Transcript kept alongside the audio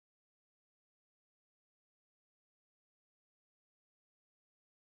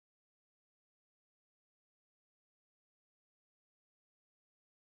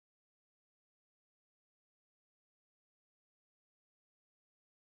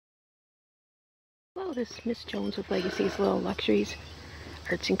Hello, this is Miss Jones with Legacy's Little Luxuries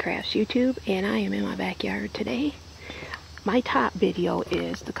Arts and Crafts YouTube, and I am in my backyard today. My top video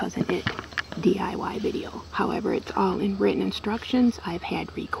is the Cousin It DIY video. However, it's all in written instructions. I've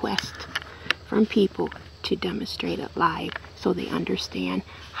had requests from people to demonstrate it live so they understand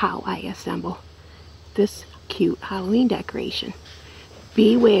how I assemble this cute Halloween decoration.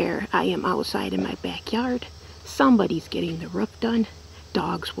 Beware, I am outside in my backyard. Somebody's getting the roof done.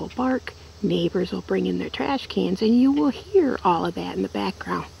 Dogs will bark. Neighbors will bring in their trash cans, and you will hear all of that in the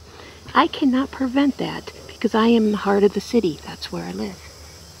background. I cannot prevent that because I am in the heart of the city. That's where I live.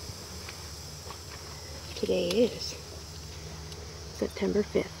 Today is September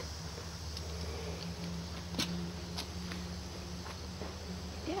 5th.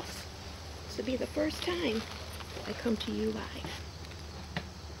 Yes, this will be the first time I come to you live.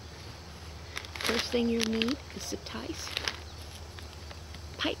 First thing you'll need is zip ties,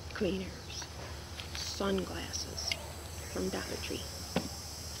 pipe cleaners, sunglasses from DollarTree,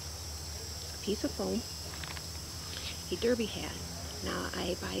 a piece of foam, a derby hat. Now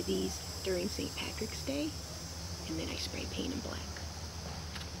I buy these during St. Patrick's Day, and then I spray paint them black.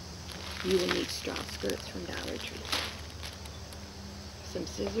 You will need straw skirts from DollarTree, some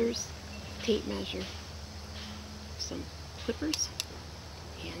scissors, tape measure, some clippers,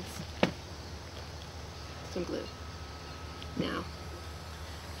 and some glue. Now,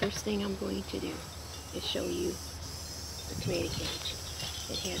 first thing I'm going to do is show you the tomato cage.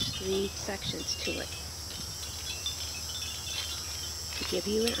 It has 3 sections to it. To give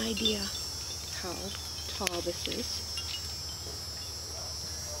you an idea how tall this is,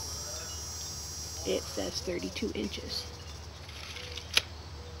 it says 32 inches.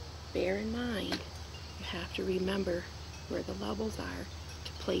 Bear in mind, you have to remember where the levels are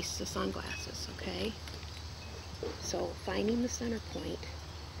to place the sunglasses, okay? So finding the center point,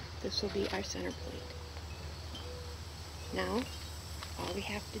 this will be our center point. Now, all we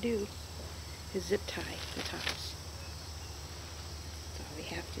have to do is zip tie the tops. That's all we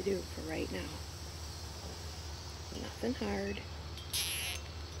have to do for right now. Nothing hard.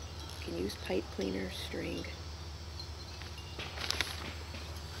 You can use pipe cleaner, string.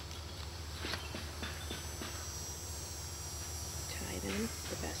 Tie them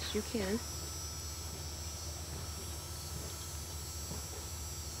the best you can.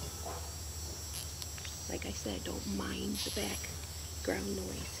 Like I said, don't mind the background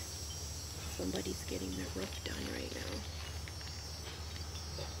noise. Somebody's getting their roof done right now.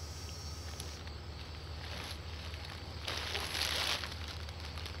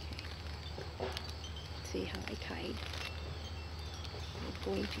 Okay. See how I tied? I'm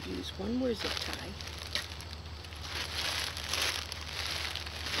going to use one more zip tie.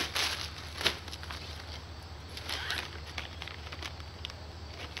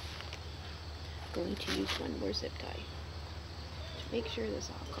 Going to use one more zip tie to make sure this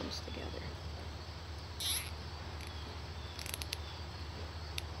all comes together.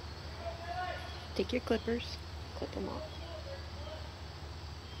 Take your clippers, clip them off.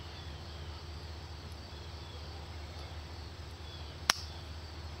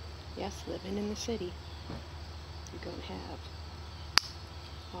 Yes, living in the city, you're going to have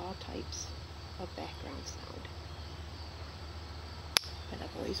all types of background sound. But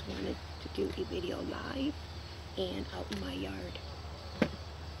I've always wanted to do a video live and out in my yard.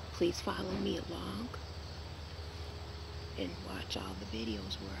 Please follow me along and watch all the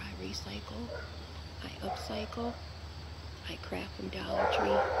videos where I recycle, I upcycle, I craft from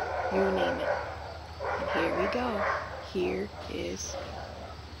DollarTree, you name it. And here we go. Here is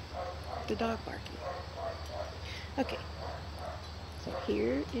the dog barking. Okay, so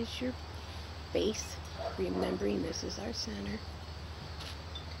here is your base, remembering this is our center.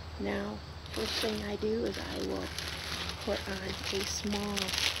 Now, first thing I do is I will put on a small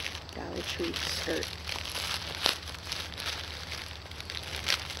DollarTree skirt.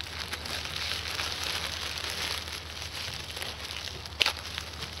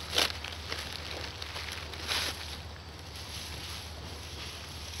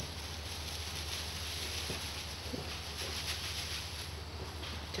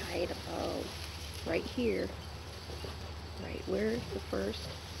 Tie it about right here, right where the first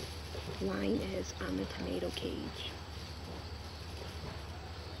line is on the tomato cage.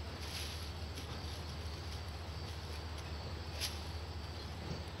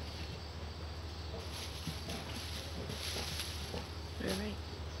 Alright.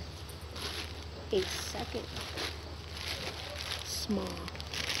 A second small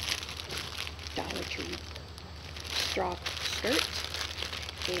DollarTree straw skirt,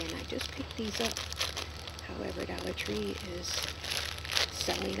 and I just picked these up. However, DollarTree is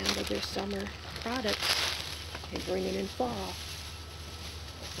selling out of their summer products and bringing in fall.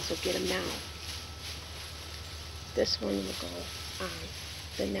 So get them now. This one will go on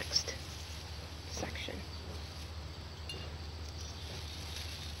the next section.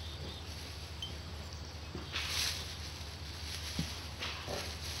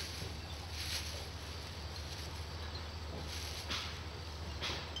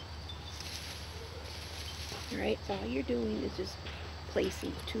 Alright, so all you're doing is just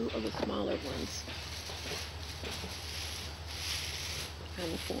placing 2 of the smaller ones on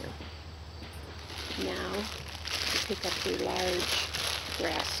the form. Now, you pick up a large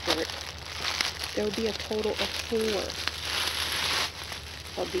grass skirt. There will be a total of 4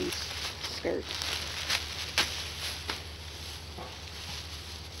 of these skirts.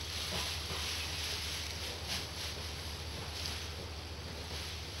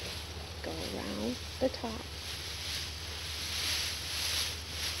 Go around the top.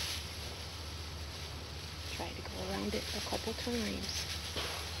 Try to go around it a couple times.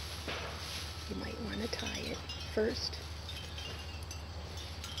 You might want to tie it first.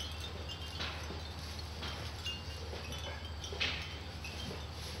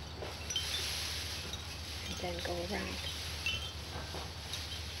 And then go around.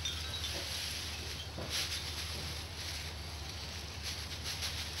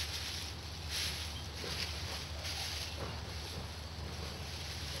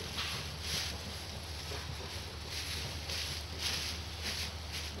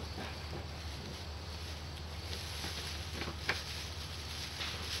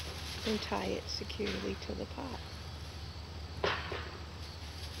 And tie it securely to the pot.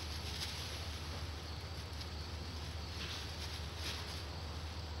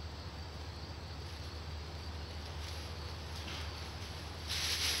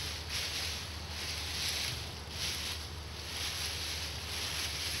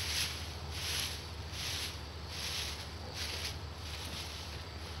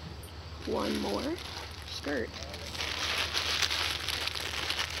 One more skirt.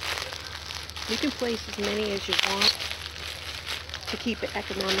 You can place as many as you want to keep it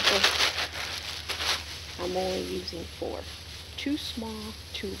economical. I'm only using 4. 2 small,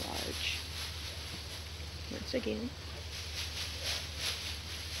 2 large. Once again.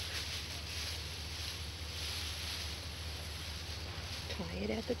 Tie it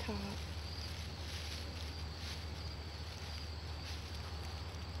at the top.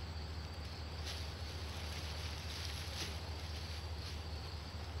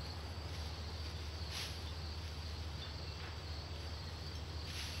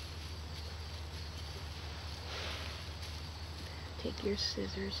 Take your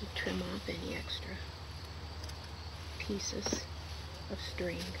scissors and trim off any extra pieces of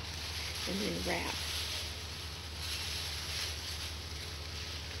string and then wrap.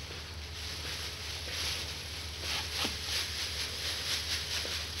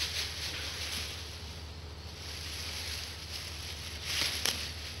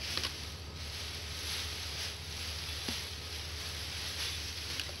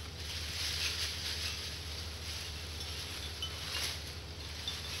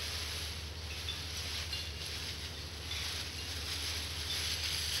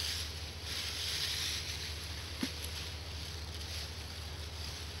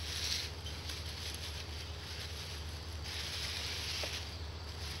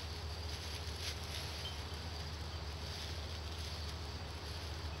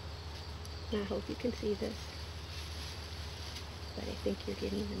 I hope you can see this, but I think you're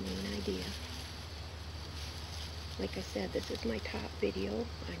getting the main idea. Like I said, this is my top video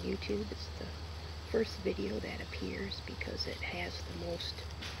on YouTube. It's the first video that appears because it has the most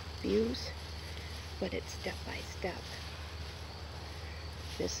views, but it's step by step.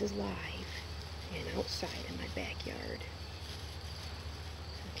 This is live and outside in my backyard.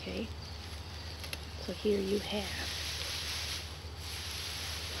 Okay, so here you have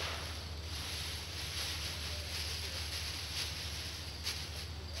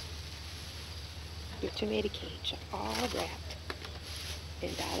your tomato cage, all wrapped in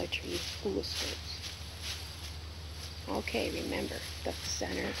DollarTree hula skirts. Okay, remember the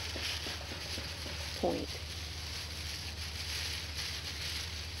center point.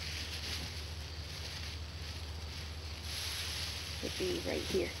 Would be right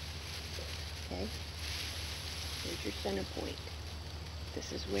here. Okay? Here's your center point.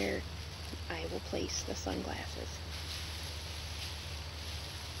 This is where I will place the sunglasses.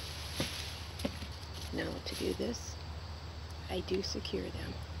 Now to do this, I do secure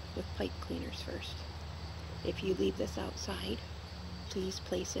them with pipe cleaners first. If you leave this outside, please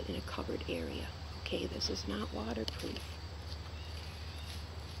place it in a covered area. Okay, this is not waterproof.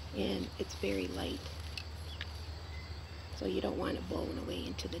 and it's very light, so you don't want it blowing away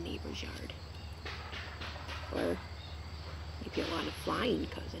into the neighbor's yard. Or if you want a flying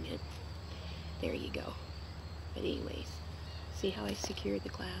cousin in, there you go. But anyways, see how I secured the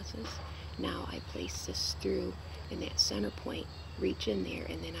glasses? Now I place this through in that center point, reach in there,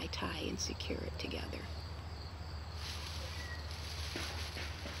 and then I tie and secure it together.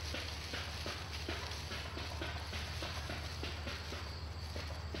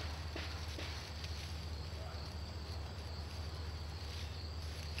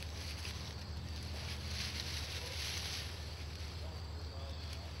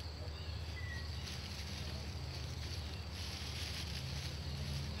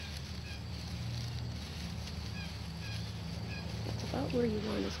 About where you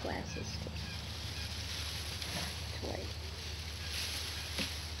want his glasses to lay.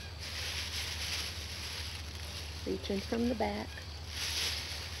 Reach in from the back.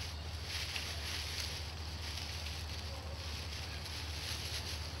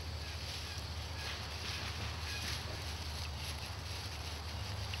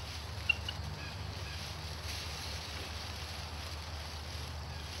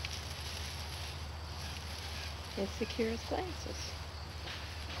 And secure his glasses.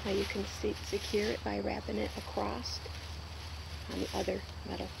 Now you can secure it by wrapping it across on the other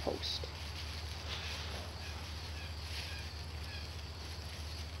metal post.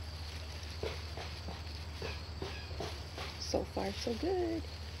 So far, so good.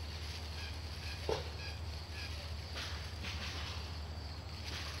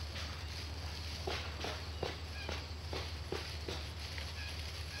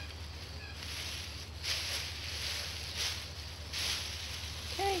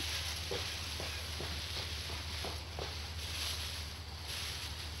 Okay.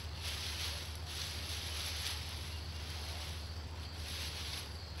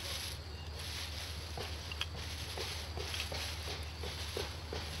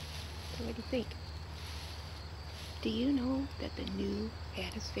 So what do you think? Do you know that the new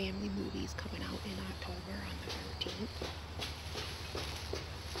Addams Family movie is coming out in October on the 13th?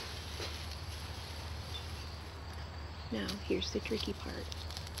 Now, here's the tricky part.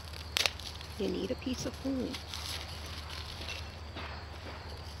 You need a piece of foam.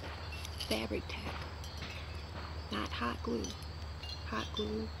 Fabri-tac, not hot glue. Hot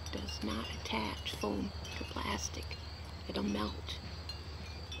glue does not attach foam to plastic. It'll melt.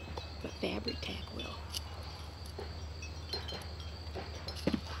 But Fabri-tac will.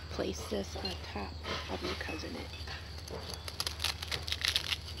 Place this on top of your cousinette.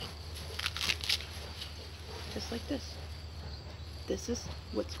 Just like this. This is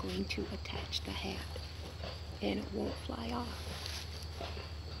what's going to attach the hat, and it won't fly off.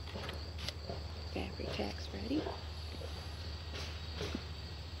 Fabri-tac's ready.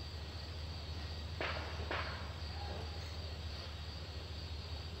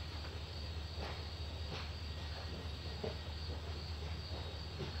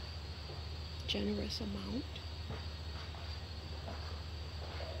 Generous amount.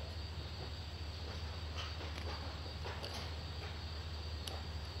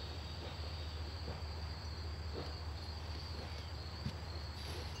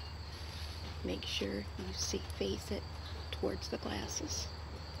 Make sure you face it towards the glasses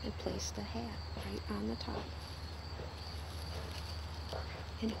and place the hat right on the top.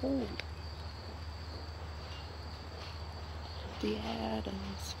 And hold. The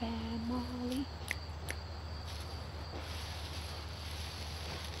Addams Family.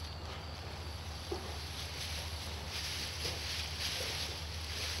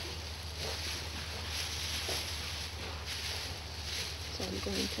 So I'm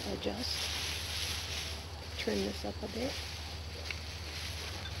going to adjust, trim this up a bit.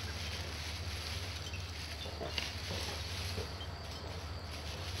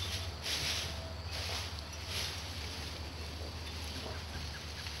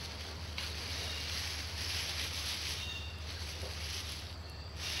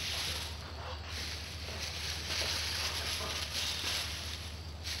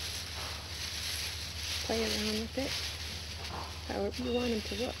 Play around with it however you want him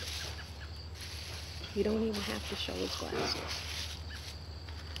to look. You don't even have to show his glasses.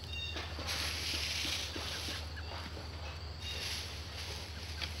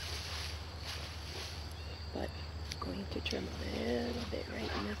 But I'm going to trim a little bit right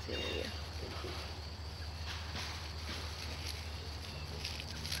in this area.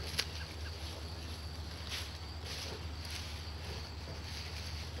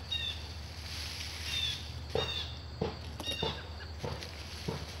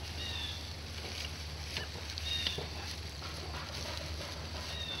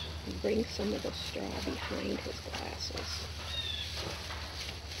 and bring some of the straw behind his glasses.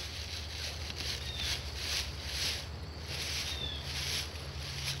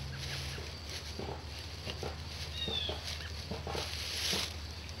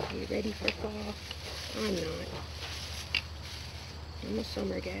 Are you ready for fall? I'm not. I'm a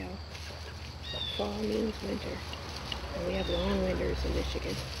summer gal. Fall means winter. And we have long winters in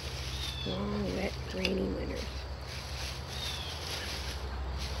Michigan. Long, wet, rainy winters.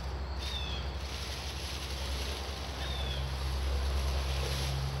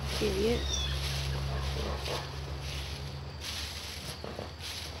 Here he is.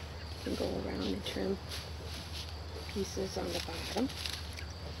 And go around and trim pieces on the bottom.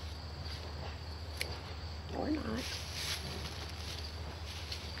 Or not.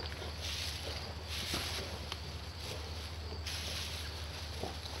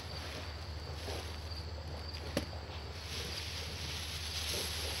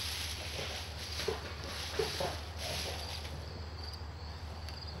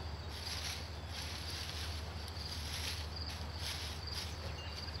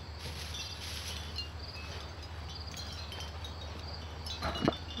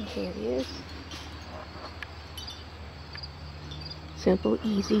 And here he is. Simple,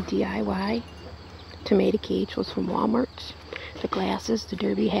 easy DIY. Tomato cage was from Walmart. The glasses, the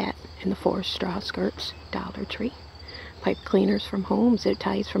derby hat, and the 4 straw skirts, DollarTree. Pipe cleaners from home, zip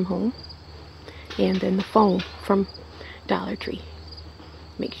ties from home. And then the foam from DollarTree.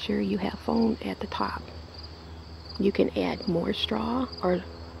 Make sure you have foam at the top. You can add more straw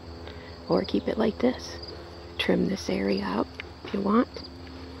or keep it like this. Trim this area out if you want.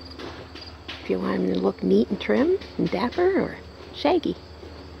 If you want him to look neat and trim and dapper or shaggy.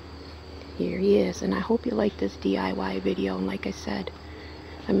 Here he is, and I hope you like this DIY video. And like I said,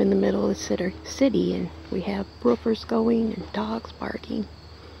 I'm in the middle of the city and we have roofers going and dogs barking.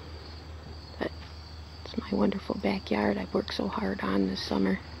 But it's my wonderful backyard I've worked so hard on this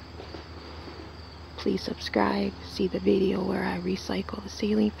summer. Please subscribe. See the video where I recycle the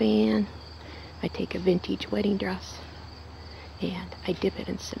ceiling fan. I take a vintage wedding dress and I dip it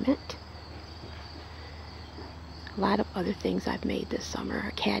in cement. A lot of other things I've made this summer.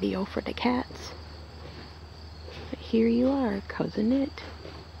 A catio for the cats. But here you are, Cousin It.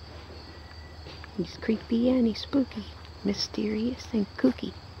 He's creepy and he's spooky, mysterious and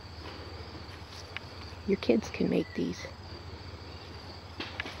kooky. Your kids can make these.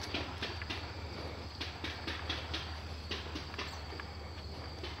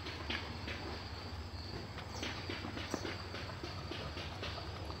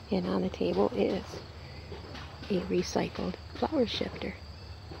 And on the table is a recycled flower shifter.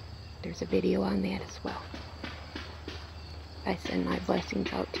 There's a video on that as well. I send my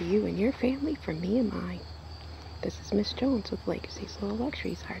blessings out to you and your family from me and mine. This is Miss Jones with Legacy's Little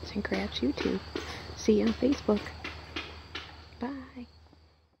Luxuries, Arts and Crafts YouTube. See you on Facebook. Bye.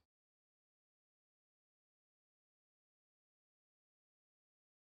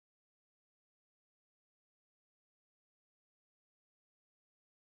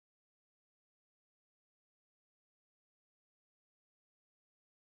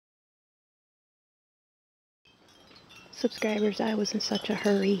 Subscribers, I was in such a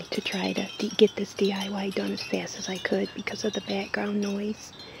hurry to try to get this DIY done as fast as I could because of the background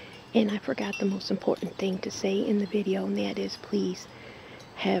noise. And I forgot the most important thing to say in the video, and that is please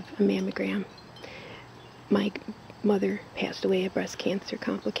have a mammogram. My mother passed away of breast cancer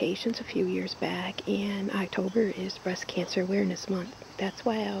complications a few years back, and October is Breast Cancer Awareness Month. That's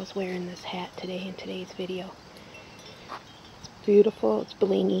why I was wearing this hat today in today's video. Beautiful, it's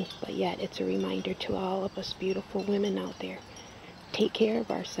blingy, but yet it's a reminder to all of us beautiful women out there. Take care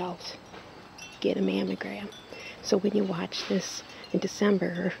of ourselves. Get a mammogram. So when you watch this in December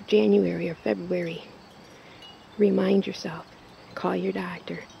or January or February, remind yourself, call your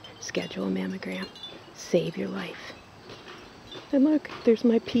doctor, schedule a mammogram, save your life. And look, there's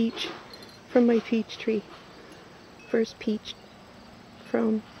my peach from my peach tree. First peach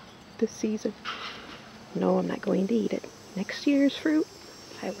from this season. No, I'm not going to eat it. Next year's fruit,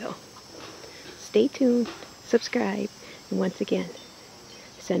 I will. Stay tuned, subscribe, and once again,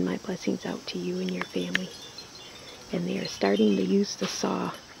 send my blessings out to you and your family. And they are starting to use the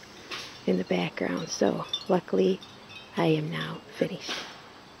saw in the background, so luckily I am now finished.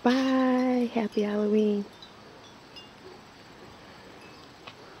 Bye! Happy Halloween!